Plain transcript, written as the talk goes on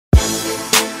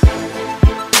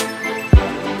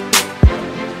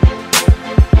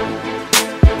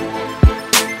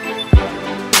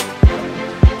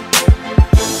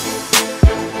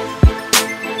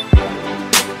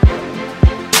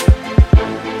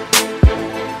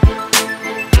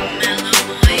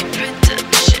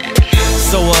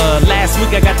last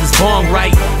week I got this bong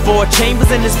right. 4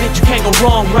 chambers in this bitch, you can't go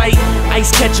wrong, right?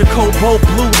 Ice catcher, cobalt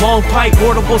blue, long pipe,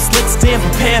 portable slit stand,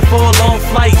 prepare for a long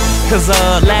flight. Cause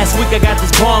last week I got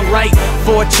this bong right.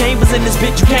 4 chambers in this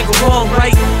bitch, you can't go wrong,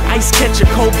 right? Ice catcher,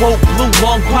 cobalt blue,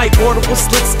 long pipe, portable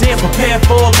slit stand, prepare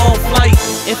for a long flight.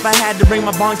 If I had to bring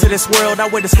my bong to this world, I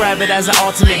would describe it as an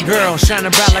ultimate girl,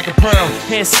 shining bright like a pearl,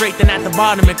 hair straight then at the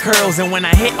bottom it curls, and when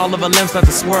I hit, all of her limbs start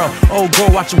to swirl. Oh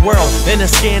girl, watch your world. Then her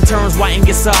skin turns white and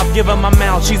gets soft. Give her my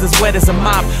mouth, she's as wet as a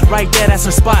mop. Right there, that's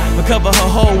her spot. Recover her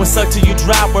hole and suck till you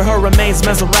drop, where her remains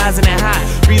mesmerizing and hot.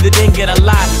 Breathe it in, get a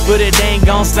lot, but it ain't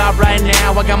gon' stop right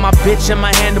now. I got my bitch in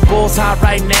my hand, the bull's hot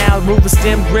right now. Move the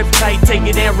stem, grip tight, take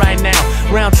it in right now.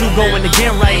 Round 2 going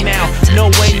again right now.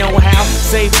 No way, no how.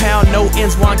 Say pal, no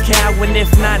ends, one cow. And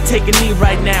if not, take a knee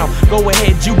right now. Go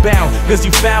ahead, you bow, cause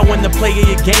you foul when the play of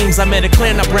your games. I met a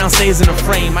clear, now Brown stays in the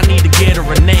frame. I need to get her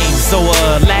a name. So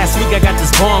last week I got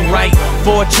this bong right.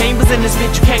 4 chambers in this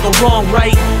bitch, you can't go wrong,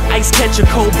 right? Ice catcher,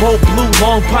 cobalt blue,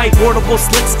 long pipe, portable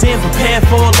slit stand, prepare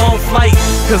for a long flight.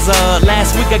 Cause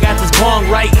last week I got this bong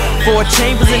right. 4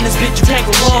 chambers in this bitch, you can't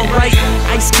go wrong, right?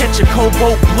 Ice catcher,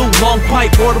 cobalt blue, long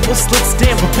pipe, portable slit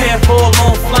stand, prepare for a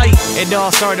long flight. It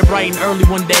all started bright and early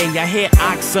one day. I hit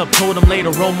Ox up, told him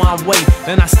later roll my way.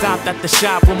 Then I stopped at the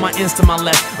shop with my ins to my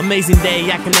left. Amazing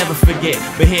day I can never forget.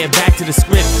 But head back to the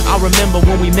script. I remember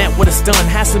when we met with a stun.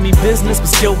 Hassling me business but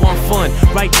still want fun.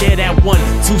 Right there that 1,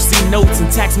 2 C notes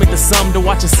and tax make the sum to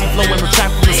watch a sea flow and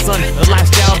retract from the sun. The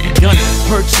lifestyle begun.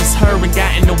 Purchased her and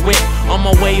got in the whip. On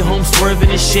my way home swerving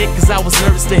and shit, cause I was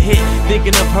nervous to hit.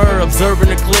 Thinking of her, observing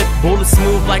the clip. Bullet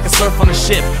smooth like a surf on a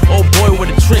ship. Oh boy, what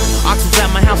a trip. Ox was at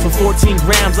my house for 14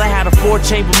 grams. I had a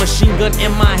 4-chamber machine gun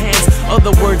in my hands.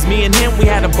 Other words, me and him, we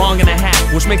had a bong and a half,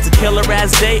 which makes a killer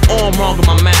ass day. Oh, I'm wrong in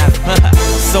my math.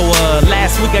 So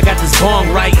last week I got this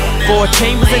bong right. 4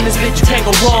 chambers in this bitch, you can't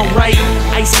go wrong, right?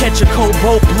 Ice catcher,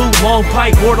 cobalt blue, long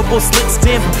pipe, portable slit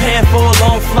stand, prepare for a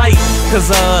long flight. Cause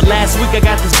last week I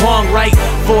got this bong right.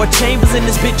 4 chambers in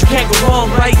this bitch, you can't go wrong,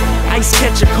 right? Ice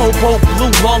catcher, cobalt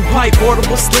blue, long pipe,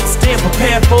 portable slit stand,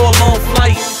 prepare for a long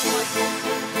flight.